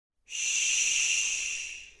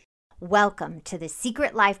Welcome to the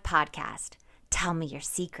Secret Life Podcast. Tell me your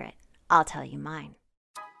secret. I'll tell you mine.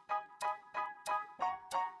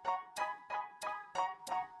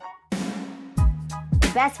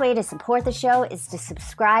 The best way to support the show is to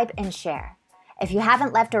subscribe and share. If you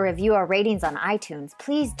haven't left a review or ratings on iTunes,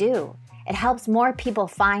 please do. It helps more people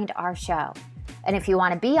find our show. And if you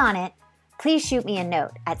want to be on it, please shoot me a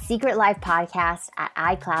note at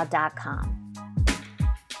secretlifepodcast@icloud.com.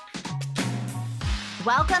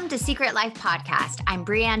 Welcome to Secret Life Podcast. I'm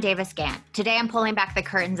Breanne Davis-Gant. Today I'm pulling back the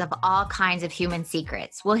curtains of all kinds of human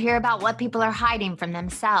secrets. We'll hear about what people are hiding from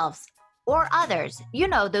themselves or others. You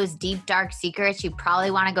know, those deep, dark secrets you probably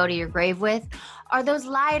want to go to your grave with, or those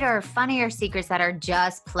lighter, funnier secrets that are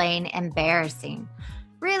just plain embarrassing.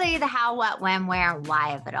 Really, the how, what, when, where, and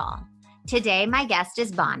why of it all. Today, my guest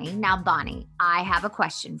is Bonnie. Now, Bonnie, I have a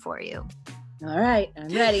question for you. All right, I'm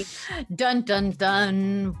ready. Dun, dun,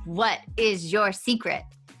 dun. What is your secret?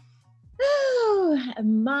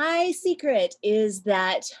 My secret is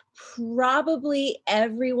that probably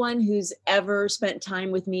everyone who's ever spent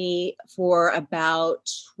time with me for about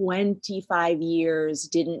 25 years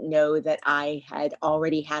didn't know that I had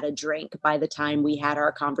already had a drink by the time we had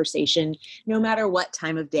our conversation, no matter what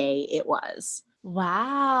time of day it was.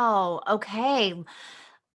 Wow. Okay.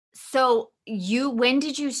 So when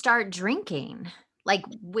did you start drinking? Like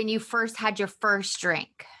when you first had your first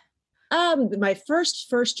drink? My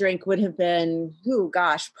first drink would have been,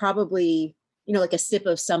 probably, like a sip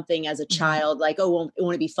of something as a child, like, it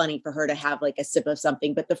won't be funny for her to have like a sip of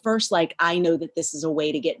something. But the first, like, I know that this is a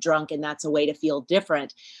way to get drunk and that's a way to feel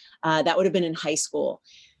different. That would have been in high school,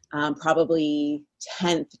 probably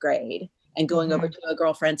 10th grade. And going over to a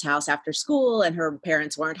girlfriend's house after school, and her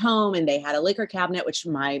parents weren't home, and they had a liquor cabinet, which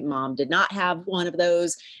my mom did not have one of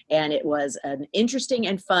those. And it was an interesting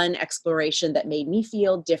and fun exploration that made me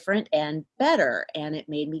feel different and better. And it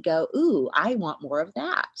made me go, ooh, I want more of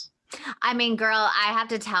that. I mean, girl, I have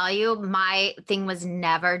to tell you, my thing was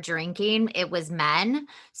never drinking. It was men.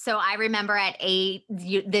 So I remember at 8,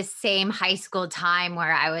 this same high school time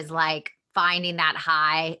where I was like, finding that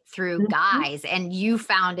high through guys, and you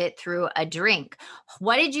found it through a drink.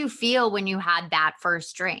 What did you feel when you had that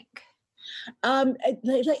first drink? I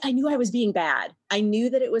knew I was being bad. I knew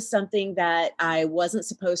that it was something that I wasn't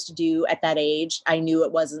supposed to do at that age. I knew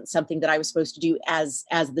it wasn't something that I was supposed to do as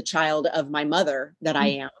the child of my mother that I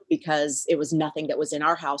am, because it was nothing that was in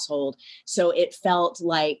our household. So it felt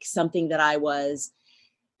like something that I was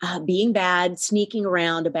being bad, sneaking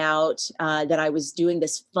around about, that I was doing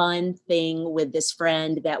this fun thing with this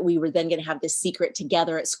friend, that we were then going to have this secret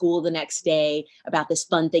together at school the next day about this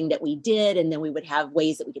fun thing that we did. And then we would have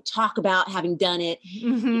ways that we could talk about having done it.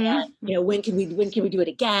 And, when can we do it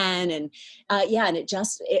again? And and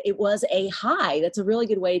it was a high. That's a really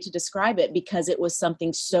good way to describe it, because it was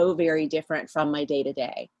something so very different from my day to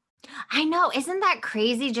day. I know. Isn't that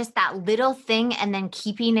crazy? Just that little thing, and then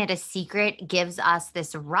keeping it a secret gives us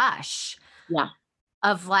this rush. Yeah.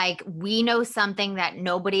 Of like, we know something that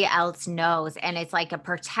nobody else knows. And it's like a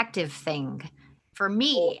protective thing for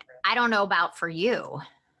me. I don't know about for you.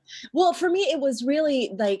 Well, for me, it was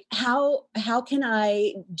really like, how can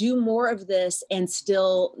I do more of this and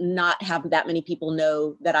still not have that many people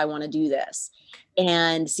know that I want to do this?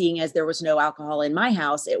 And seeing as there was no alcohol in my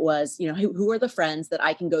house, it was, who are the friends that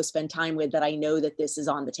I can go spend time with that I know that this is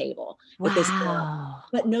on the table, Wow.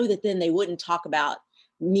 but know that then they wouldn't talk about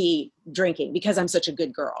me drinking because I'm such a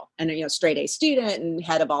good girl and, straight A student and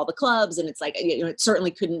head of all the clubs. And it's like, it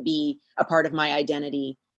certainly couldn't be a part of my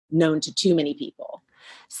identity known to too many people.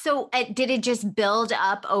 So did it just build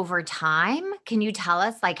up over time? Can you tell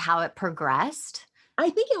us like how it progressed? I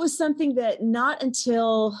think it was something that not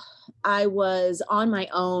until I was on my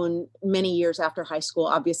own many years after high school,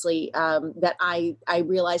 obviously, that I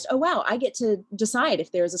realized, oh, wow, I get to decide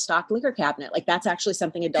if there's a stocked liquor cabinet. Like, that's actually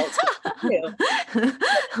something adults do.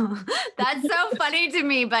 That's so funny to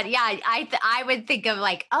me. But yeah, I would think of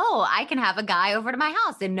like, oh, I can have a guy over to my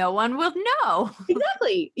house and no one will know.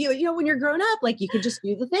 Exactly. When you're grown up, like, you could just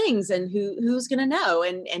do the things, and who's going to know,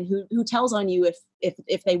 and who tells on you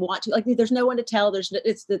if they want to. Like, there's no one to tell. There's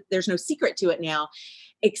no secret to it now,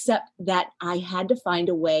 except that I had to find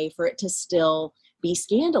a way for it to still be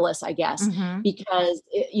scandalous, I guess, because,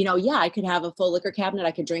 I could have a full liquor cabinet.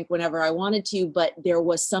 I could drink whenever I wanted to, but there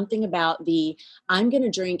was something about I'm going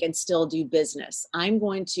to drink and still do business. I'm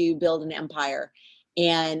going to build an empire.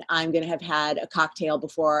 And I'm going to have had a cocktail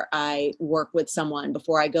before I work with someone,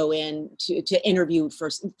 before I go in to interview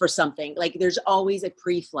for something. Like, there's always a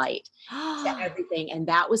pre-flight to everything. And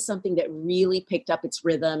that was something that really picked up its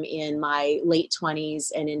rhythm in my late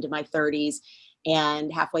 20s and into my 30s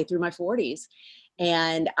and halfway through my 40s.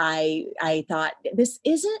 And I thought, this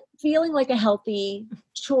isn't feeling like a healthy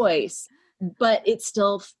choice, but it's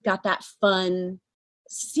still got that fun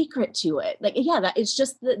secret to it. Like, yeah, that it's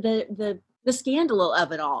just the scandal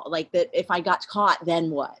of it all. Like, that if I got caught,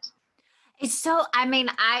 then what? It's so, I mean,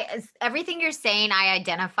 everything you're saying, I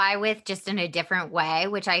identify with just in a different way,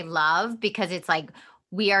 which I love because it's like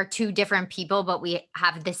we are two different people, but we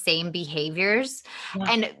have the same behaviors. Yeah.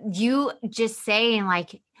 And you just saying,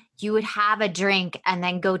 like, you would have a drink and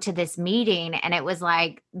then go to this meeting, and it was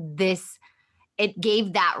like this, it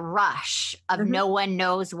gave that rush of no one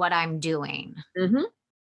knows what I'm doing. Mm-hmm.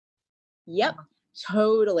 Yep.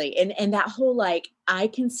 Totally. And that whole, like, I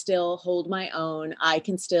can still hold my own. I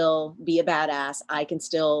can still be a badass. I can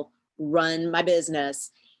still run my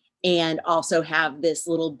business and also have this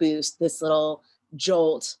little boost, this little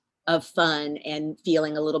jolt of fun and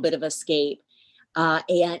feeling a little bit of escape.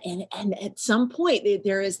 And at some point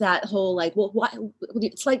there is that whole, like, well, what,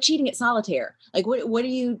 it's like cheating at solitaire. Like, what are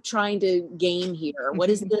you trying to gain here? What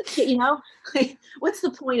is the, like, what's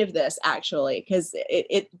the point of this actually? Cause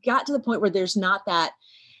it got to the point where there's not that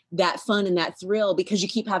fun and that thrill, because you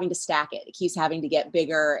keep having to stack it. It keeps having to get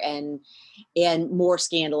bigger and more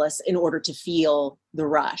scandalous in order to feel the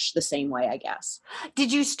rush the same way, I guess.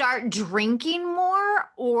 Did you start drinking more,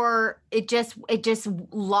 or it just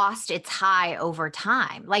lost its high over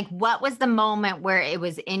time? Like, what was the moment where it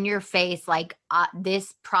was in your face, like,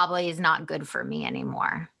 this probably is not good for me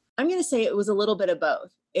anymore? I'm going to say it was a little bit of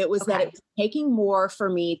both. It was that it was taking more for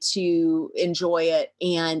me to enjoy it,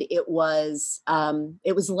 and it was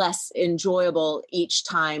less enjoyable each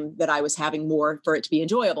time that I was having more for it to be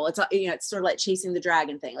enjoyable. It's it's sort of like chasing the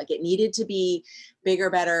dragon thing. Like, it needed to be bigger,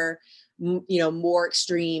 better, more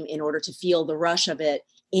extreme in order to feel the rush of it.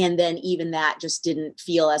 And then even that just didn't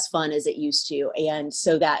feel as fun as it used to. And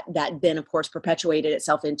so that then, of course, perpetuated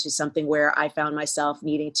itself into something where I found myself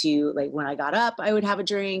needing to, like, when I got up, I would have a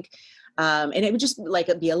drink. And it would just, like,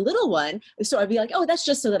 be a little one. So I'd be like, oh, that's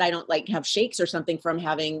just so that I don't, like, have shakes or something from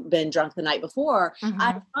having been drunk the night before.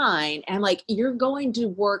 I'm fine. And I'm like, you're going to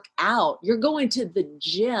work out. You're going to the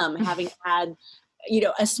gym having had,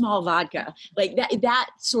 a small vodka. Like, that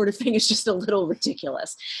sort of thing is just a little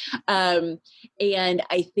ridiculous. And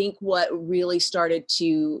I think what really started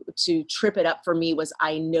to trip it up for me was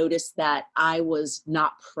I noticed that I was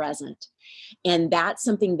not present. And that's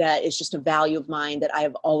something that is just a value of mine that I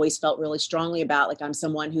have always felt really strongly about. Like, I'm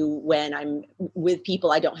someone who, when I'm with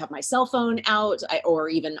people, I don't have my cell phone out or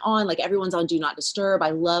even on, like, everyone's on do not disturb.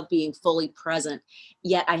 I love being fully present.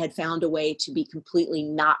 Yet I had found a way to be completely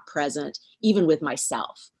not present, even with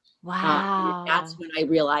myself. Wow. That's when I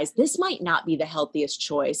realized this might not be the healthiest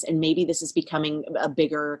choice. And maybe this is becoming a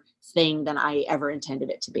bigger thing than I ever intended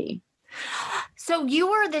it to be. So you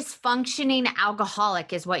were this functioning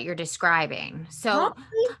alcoholic is what you're describing. So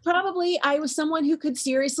probably I was someone who could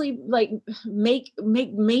seriously, like, make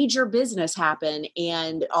major business happen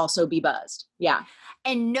and also be buzzed. Yeah.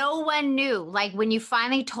 And no one knew, like, when you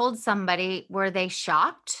finally told somebody, were they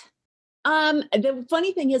shocked? The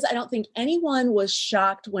funny thing is, I don't think anyone was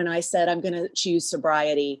shocked when I said I'm going to choose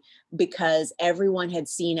sobriety, because everyone had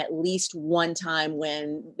seen at least one time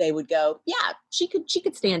when they would go, yeah, she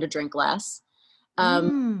could stand to drink less.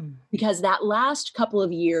 Because that last couple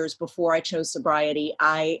of years before I chose sobriety,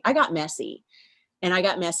 I got messy. And I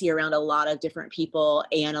got messy around a lot of different people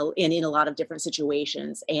and in a lot of different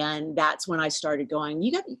situations. And that's when I started going,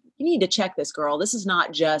 you need to check this, girl. This is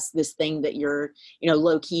not just this thing that you're,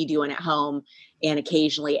 low key doing at home and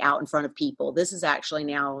occasionally out in front of people. This is actually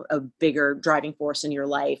now a bigger driving force in your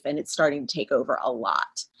life. And it's starting to take over a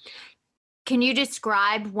lot. Can you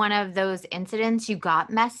describe one of those incidents you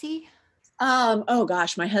got messy? Oh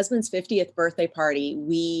gosh, my husband's 50th birthday party.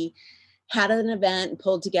 We had an event and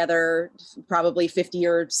pulled together probably 50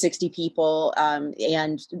 or 60 people,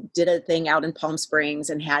 and did a thing out in Palm Springs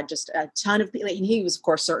and had just a ton of people. And he was, of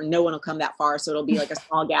course, certain no one will come that far. So it'll be like a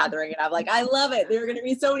small gathering. And I'm like, I love it. There are going to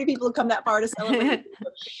be so many people who come that far to celebrate.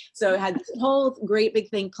 So I had this whole great big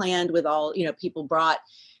thing planned with all, people brought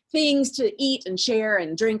things to eat and share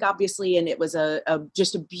and drink, obviously. And it was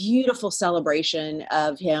just a beautiful celebration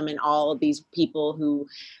of him and all of these people who,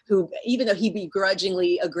 even though he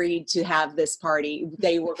begrudgingly agreed to have this party,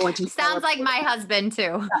 they were going to. Sounds like my husband too.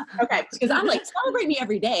 Yeah, okay. Because I'm like, celebrate me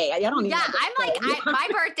every day. I don't even. Yeah. I'm like, my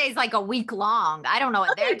birthday's like a week long. I don't know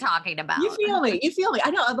what they're talking about. You feel me.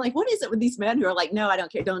 I know. I'm like, what is it with these men who are like, no, I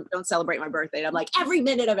don't care. Don't celebrate my birthday. And I'm like, every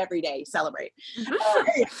minute of every day, celebrate.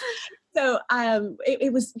 So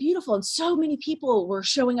it was beautiful. And so many people were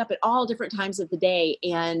showing up at all different times of the day.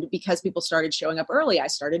 And because people started showing up early, I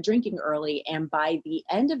started drinking early. And by the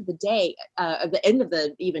end of the day, at the end of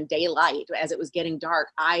the even daylight, as it was getting dark,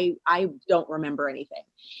 I don't remember anything.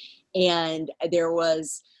 And there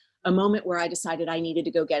was a moment where I decided I needed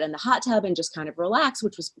to go get in the hot tub and just kind of relax,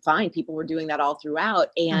 which was fine. People were doing that all throughout.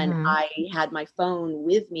 And I had my phone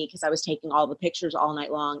with me because I was taking all the pictures all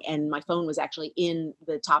night long. And my phone was actually in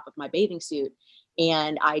the top of my bathing suit.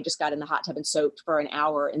 And I just got in the hot tub and soaked for an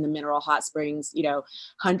hour in the mineral hot springs,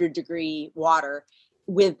 100-degree water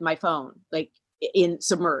with my phone, like in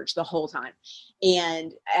submerged the whole time.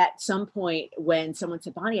 And at some point when someone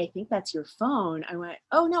said, Bonnie, I think that's your phone, I went,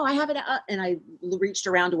 oh no, I have it up. And I reached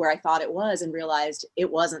around to where I thought it was and realized it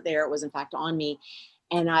wasn't there. It was in fact on me.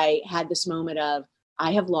 And I had this moment of,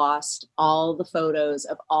 I have lost all the photos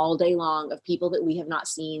of all day long of people that we have not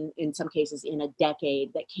seen, in some cases in a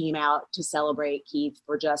decade, that came out to celebrate Keith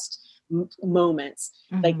for just moments.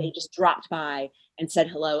 Like they just dropped by and said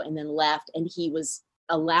hello and then left. And he was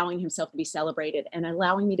allowing himself to be celebrated and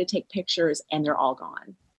allowing me to take pictures, and they're all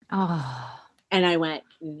gone. Oh. And I went,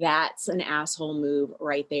 that's an asshole move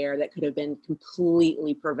right there that could have been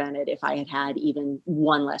completely prevented if I had had even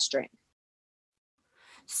one less drink.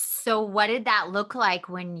 So what did that look like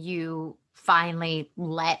when you finally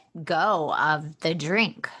let go of the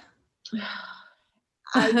drink?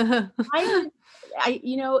 I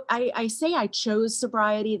say I chose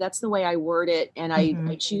sobriety. That's the way I word it. And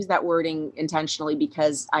I choose that wording intentionally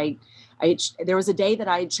because there was a day that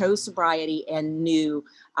I chose sobriety and knew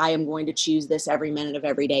I am going to choose this every minute of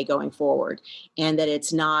every day going forward. And that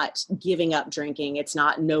it's not giving up drinking. It's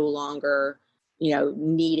not no longer,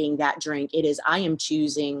 needing that drink. It is, I am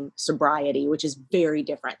choosing sobriety, which is very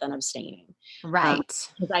different than abstaining. Right.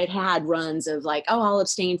 Because I'd had runs of like, oh, I'll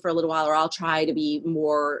abstain for a little while, or I'll try to be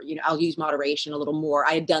more, I'll use moderation a little more.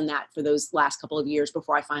 I had done that for those last couple of years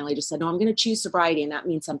before I finally just said, no, I'm going to choose sobriety. And that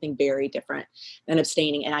means something very different than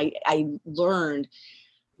abstaining. And I learned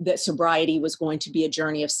that sobriety was going to be a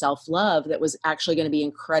journey of self-love that was actually going to be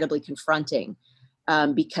incredibly confronting,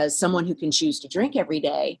 because someone who can choose to drink every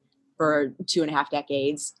day for 2.5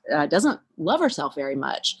 decades doesn't love herself very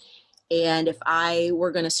much. And if I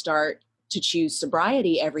were going to start to choose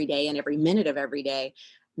sobriety every day and every minute of every day,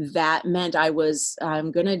 that meant I was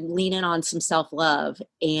going to lean in on some self-love.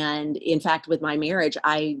 And in fact, with my marriage,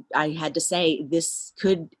 I had to say this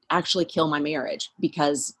could actually kill my marriage,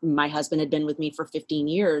 because my husband had been with me for 15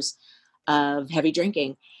 years of heavy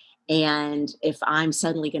drinking. And if I'm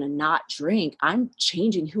suddenly going to not drink, I'm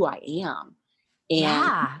changing who I am.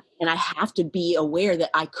 And I have to be aware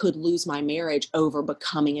that I could lose my marriage over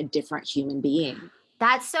becoming a different human being.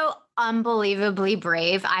 That's so unbelievably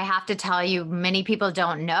brave. I have to tell you, many people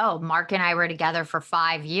don't know. Mark and I were together for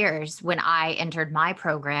 5 years when I entered my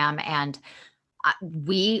program, and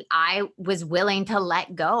I was willing to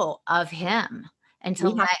let go of him and to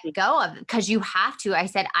let go of, because you have to. I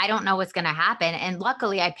said, I don't know what's going to happen. And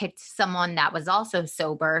luckily I picked someone that was also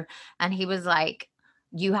sober, and he was like,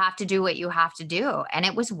 you have to do what you have to do. And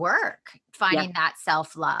it was work finding that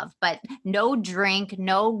self-love, but no drink,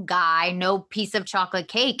 no guy, no piece of chocolate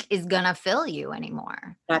cake is going to fill you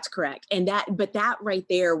anymore. That's correct. And that right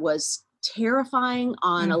there was terrifying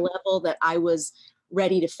on a level that I was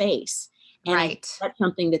ready to face. And that's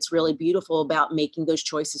something that's really beautiful about making those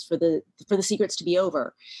choices for the secrets to be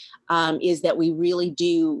over, is that we really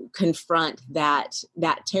do confront that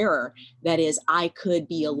terror that is, I could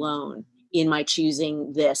be alone in my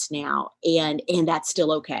choosing this now. And that's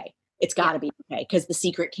still okay. It's got to be okay, because the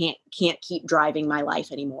secret can't keep driving my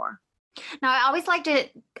life anymore. Now, I always like to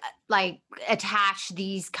attach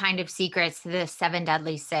these kind of secrets to the 7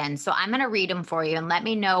 deadly sins. So I'm going to read them for you and let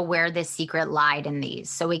me know where the secret lied in these.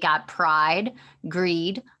 So we got pride,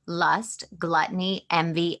 greed, lust, gluttony,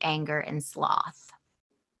 envy, anger, and sloth.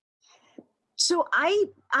 So I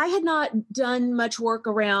had not done much work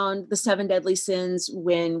around the 7 deadly sins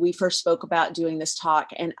when we first spoke about doing this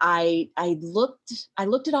talk. And I looked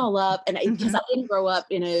it all up, and because I didn't grow up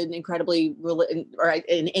in an incredibly or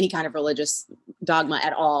in any kind of religious dogma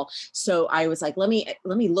at all. So I was like, let me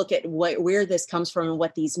look at where this comes from and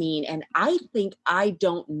what these mean. And I think I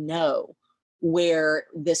don't know where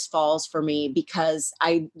this falls for me, because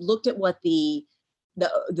I looked at what the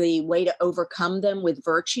way to overcome them with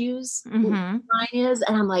virtues is.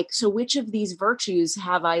 And I'm like, so which of these virtues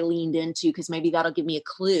have I leaned into? Because maybe that'll give me a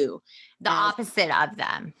clue. The opposite of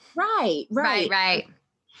them. Right.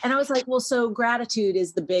 And I was like, well, so gratitude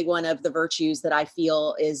is the big one of the virtues that I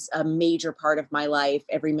feel is a major part of my life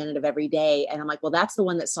every minute of every day. And I'm like, well, that's the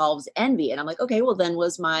one that solves envy. And I'm like, okay, well then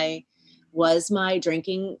was my was my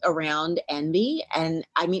drinking around envy? And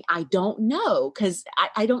I mean, I don't know, because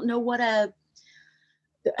I don't know what I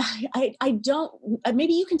don't,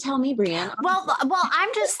 maybe you can tell me, Brianne. Well,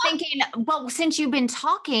 I'm just thinking, well, since you've been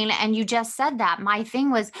talking and you just said that, my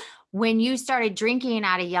thing was when you started drinking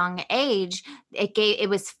at a young age, it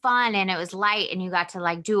was fun and it was light and you got to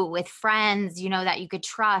like do it with friends, that you could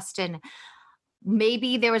trust. And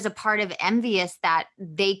maybe there was a part of envious that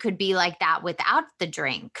they could be like that without the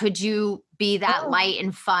drink. Could you be that light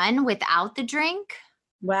and fun without the drink?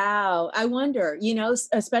 Wow. I wonder,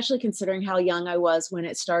 especially considering how young I was when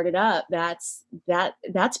it started up, that's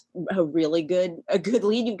a really good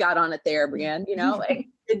lead you've got on it there, Brianne. It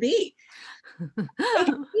could be.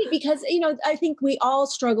 Because, I think we all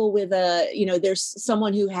struggle with there's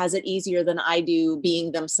someone who has it easier than I do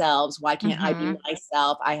being themselves. Why can't I be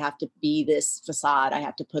myself? I have to be this facade. I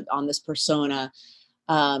have to put on this persona,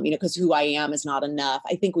 because who I am is not enough.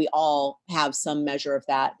 I think we all have some measure of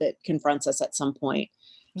that confronts us at some point.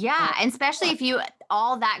 Yeah. And especially if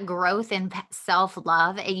all that growth in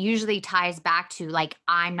self-love, it usually ties back to like,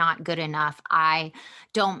 I'm not good enough. I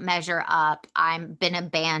don't measure up. I'm been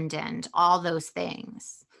abandoned, all those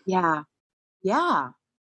things. Yeah. Yeah.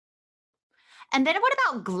 And then what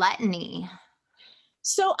about gluttony?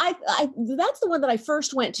 So I that's the one that I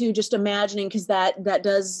first went to, just imagining, because that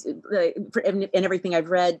does, and everything I've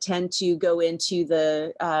read, tend to go into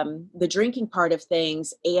the drinking part of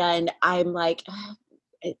things. And I'm like,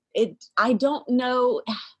 I don't know.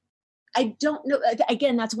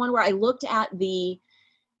 Again, that's one where I looked at the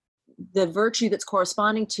virtue that's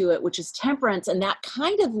corresponding to it, which is temperance. And that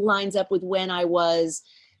kind of lines up with when I was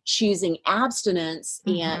choosing abstinence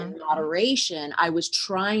and moderation. I was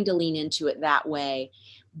trying to lean into it that way,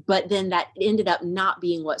 but then that ended up not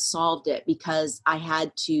being what solved it, because I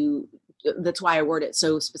had to, that's why I word it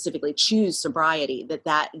so specifically, choose sobriety,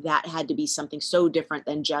 that had to be something so different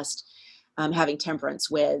than just having temperance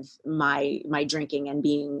with my drinking and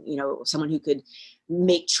being, someone who could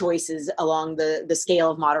make choices along the scale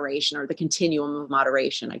of moderation, or the continuum of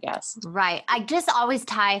moderation, I guess. Right. I just always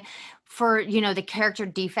tie for, the character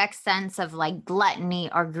defect sense of like gluttony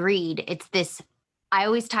or greed. It's this, I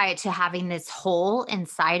always tie it to having this hole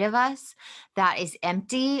inside of us that is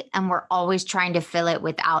empty, and we're always trying to fill it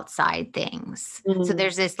with outside things. Mm-hmm. So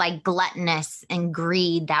there's this like gluttonous and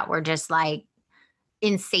greed that we're just like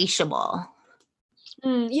insatiable.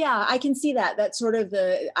 Yeah, I can see that. That's sort of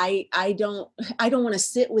I don't want to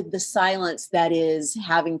sit with the silence that is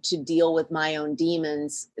having to deal with my own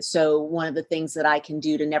demons. So one of the things that I can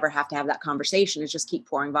do to never have to have that conversation is just keep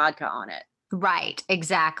pouring vodka on it. Right.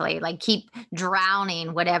 Exactly. Like keep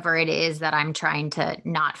drowning whatever it is that I'm trying to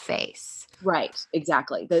not face. Right.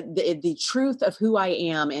 Exactly. The truth of who I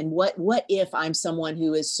am, and what if I'm someone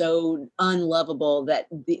who is so unlovable that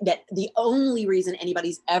the only reason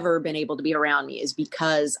anybody's ever been able to be around me is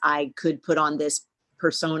because I could put on this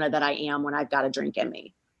persona that I am when I've got a drink in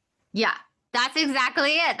me. Yeah. That's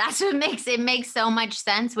exactly it. That's what makes so much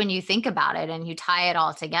sense when you think about it and you tie it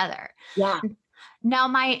all together. Yeah. Now,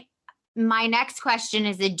 my next question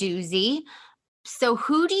is a doozy. So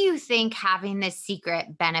who do you think having this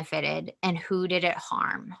secret benefited, and who did it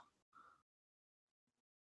harm?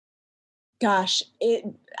 Gosh,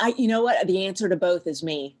 you know what? The answer to both is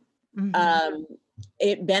me. Mm-hmm.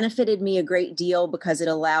 It benefited me a great deal because it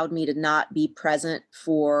allowed me to not be present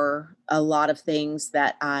for a lot of things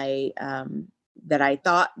that I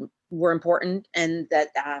thought were important, and that,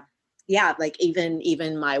 like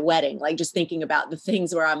even my wedding, like just thinking about the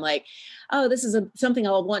things where I'm like, oh, this is something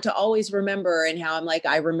I'll want to always remember. And how I'm like,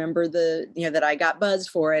 I remember that I got buzzed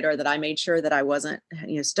for it, or that I made sure that I wasn't,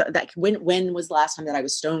 that when was the last time that I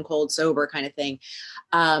was stone cold sober kind of thing.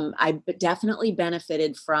 I definitely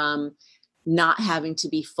benefited from not having to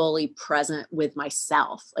be fully present with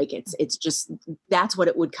myself. Like it's just, that's what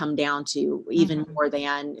it would come down to, even more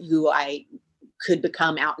than who I could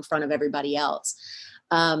become out in front of everybody else.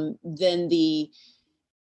 Then the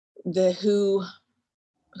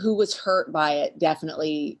who was hurt by it,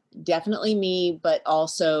 definitely me, but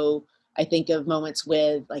also I think of moments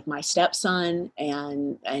with like my stepson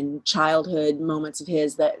and childhood moments of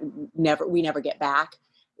his that we never get back,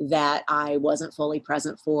 that I wasn't fully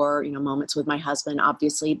present for, moments with my husband,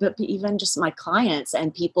 obviously, but even just my clients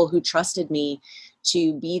and people who trusted me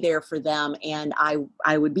to be there for them. And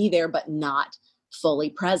I would be there, but not fully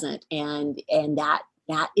present. And that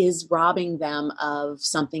is robbing them of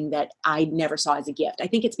something that I never saw as a gift. I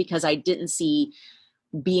think it's because I didn't see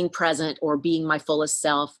being present or being my fullest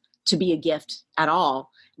self to be a gift at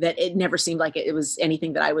all, that it never seemed like it was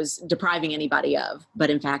anything that I was depriving anybody of, but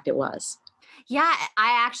in fact it was. Yeah,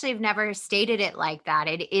 I actually have never stated it like that.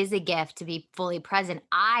 It is a gift to be fully present.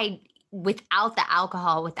 Without the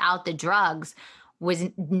alcohol, without the drugs, was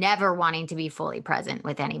never wanting to be fully present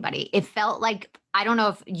with anybody. It felt like, I don't know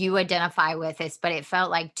if you identify with this, but it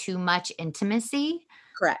felt like too much intimacy.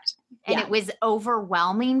 Correct. And Yeah. it was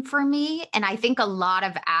overwhelming for me. And I think a lot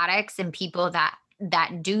of addicts and people that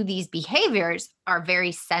do these behaviors are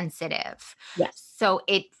very sensitive. Yes. So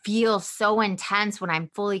it feels so intense when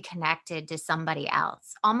I'm fully connected to somebody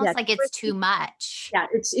else, Yeah. almost like it's too much. Yeah,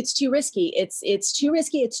 it's too risky. It's too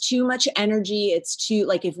risky. It's too much energy. It's too,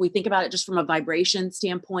 like, if we think about it just from a vibration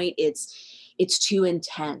standpoint, it's too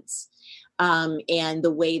intense. And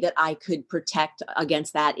the way that I could protect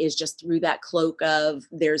against that is just through that cloak of,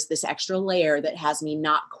 there's this extra layer that has me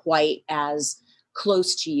not quite as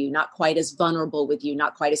close to you, not quite as vulnerable with you,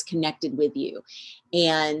 not quite as connected with you.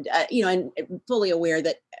 And, and fully aware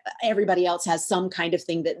that everybody else has some kind of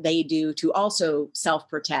thing that they do to also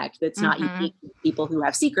self-protect. That's not Mhm. unique to people who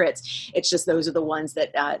have secrets. It's just, those are the ones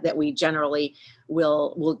that we generally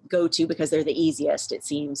will go to because they're the easiest, it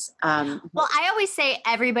seems. Well, I always say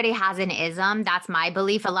everybody has an ism. That's my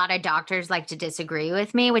belief. A lot of doctors like to disagree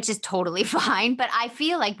with me, which is totally fine. But I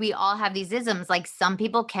feel like we all have these isms. Like some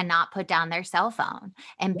people cannot put down their cell phone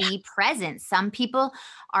and Yeah. be present. Some people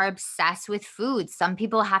are obsessed with food. Some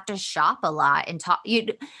people have to shop a lot and talk.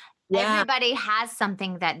 Yeah. Everybody has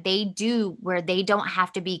something that they do where they don't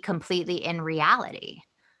have to be completely in reality.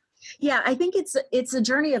 Yeah, I think it's a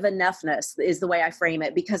journey of enoughness is the way I frame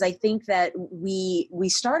it, because I think that we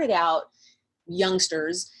started out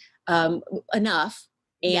youngsters, enough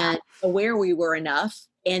Yeah. and aware we were enough.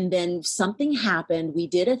 And then something happened, we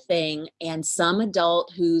did a thing, and some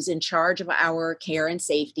adult who's in charge of our care and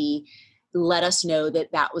safety let us know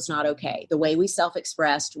that that was not okay. The way we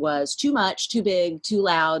self-expressed was too much, too big, too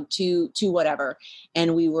loud, too whatever.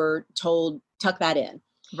 And we were told, tuck that in.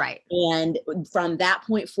 Right. And from that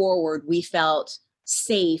point forward, we felt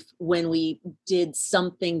safe when we did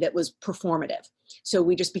something that was performative. So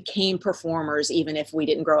we just became performers, even if we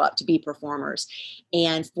didn't grow up to be performers.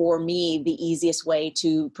 And for me, the easiest way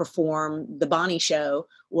to perform the Bonnie show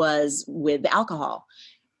was with alcohol.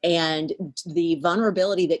 And the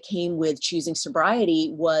vulnerability that came with choosing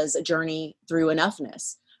sobriety was a journey through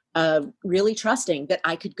enoughness, of really trusting that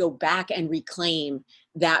I could go back and reclaim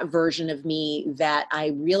that version of me that I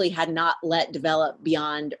really had not let develop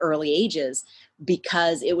beyond early ages,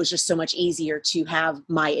 because it was just so much easier to have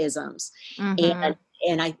my isms. Hmm.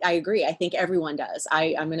 And I agree. I think everyone does.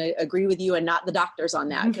 I'm going to agree with you and not the doctors on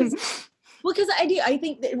that, because well, because I do. I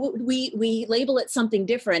think that we label it something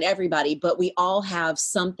different, everybody, but we all have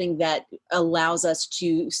something that allows us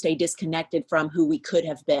to stay disconnected from who we could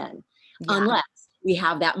have been, Yeah. unless we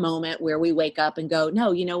have that moment where we wake up and go,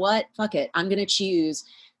 no, you know what? Fuck it. I'm going to choose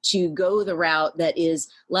to go the route that is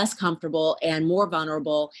less comfortable and more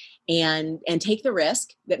vulnerable, and take the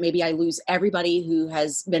risk that maybe I lose everybody who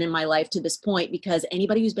has been in my life to this point, because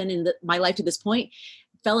anybody who's been in my life to this point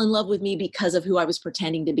fell in love with me because of who I was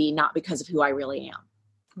pretending to be, not because of who I really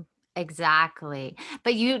am. Exactly.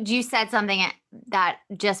 But you said something that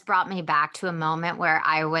just brought me back to a moment where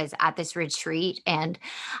I was at this retreat and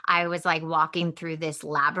I was like walking through this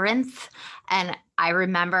labyrinth, and I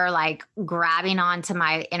remember like grabbing onto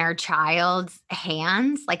my inner child's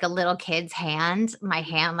hands, like a little kid's hand, my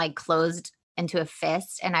hand like closed into a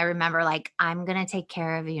fist, and I remember like, I'm going to take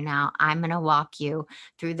care of you now. I'm going to walk you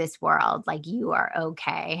through this world, like you are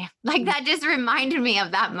okay. Like that just reminded me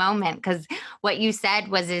of that moment, cuz what you said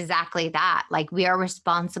was exactly that. Like we are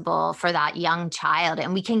responsible for that young child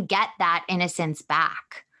and we can get that innocence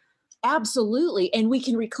back. Absolutely. And we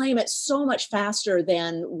can reclaim it so much faster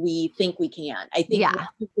than we think we can. I think one Yeah.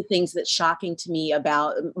 of the things that's shocking to me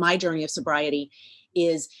about my journey of sobriety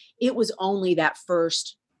is it was only that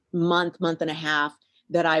first month and a half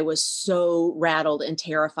that I was so rattled and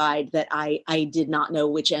terrified that I did not know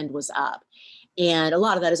which end was up. And a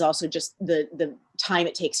lot of that is also just the time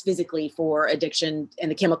it takes physically for addiction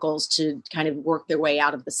and the chemicals to kind of work their way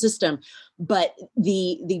out of the system. But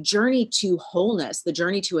the journey to wholeness, the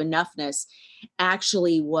journey to enoughness,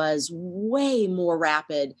 actually was way more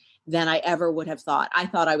rapid than I ever would have thought. I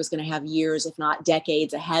thought I was going to have years, if not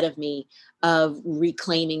decades, ahead of me of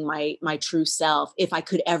reclaiming my true self, if I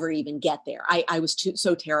could ever even get there. I was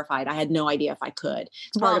so terrified. I had no idea if I could.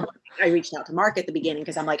 It's part of Well, why I reached out to Mark at the beginning,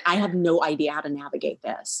 because I'm like, I have no idea how to navigate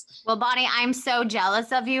this. well, Bonnie, I'm so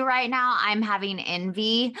jealous of you right now. I'm having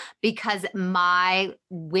envy because my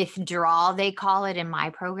withdrawal, they call it in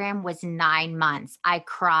my program, was 9 months. I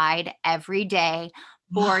cried every day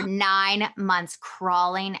for 9 months,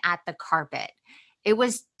 crawling at the carpet. It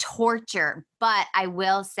was torture. But I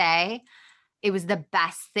will say, it was the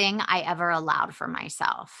best thing I ever allowed for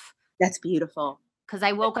myself. That's beautiful. Because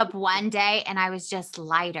I woke up one day and I was just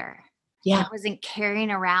lighter. Yeah. I wasn't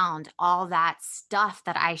carrying around all that stuff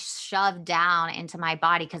that I shoved down into my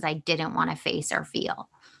body because I didn't want to face or feel.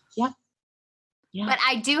 Yeah. Yeah. But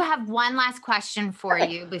I do have one last question for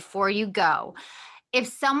Okay. you before you go. If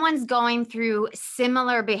someone's going through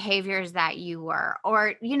similar behaviors that you were,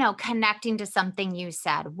 or, connecting to something you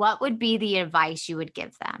said, what would be the advice you would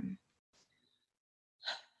give them?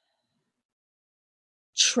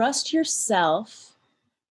 Trust yourself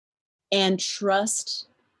and trust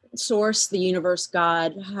source, the universe,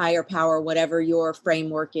 God, higher power, whatever your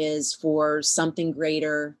framework is for something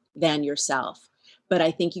greater than yourself. But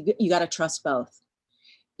I think you got to trust both.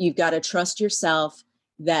 You've got to trust yourself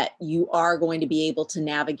that you are going to be able to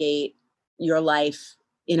navigate your life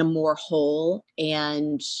in a more whole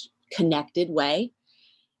and connected way,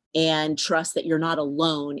 and trust that you're not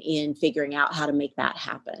alone in figuring out how to make that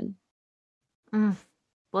happen.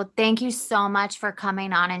 Well, thank you so much for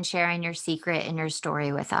coming on and sharing your secret and your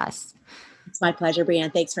story with us. It's my pleasure,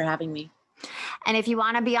 Brianne. Thanks for having me. And if you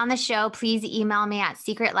want to be on the show, please email me at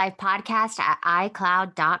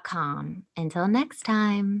secretlifepodcast@icloud.com. Until next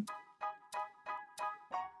time.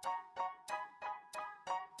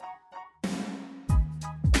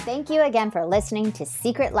 Thank you again for listening to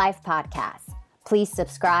Secret Life Podcast. Please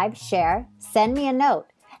subscribe, share, send me a note,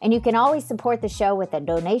 and you can always support the show with a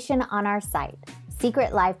donation on our site,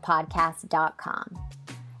 secretlifepodcast.com.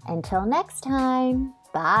 Until next time,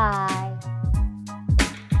 bye.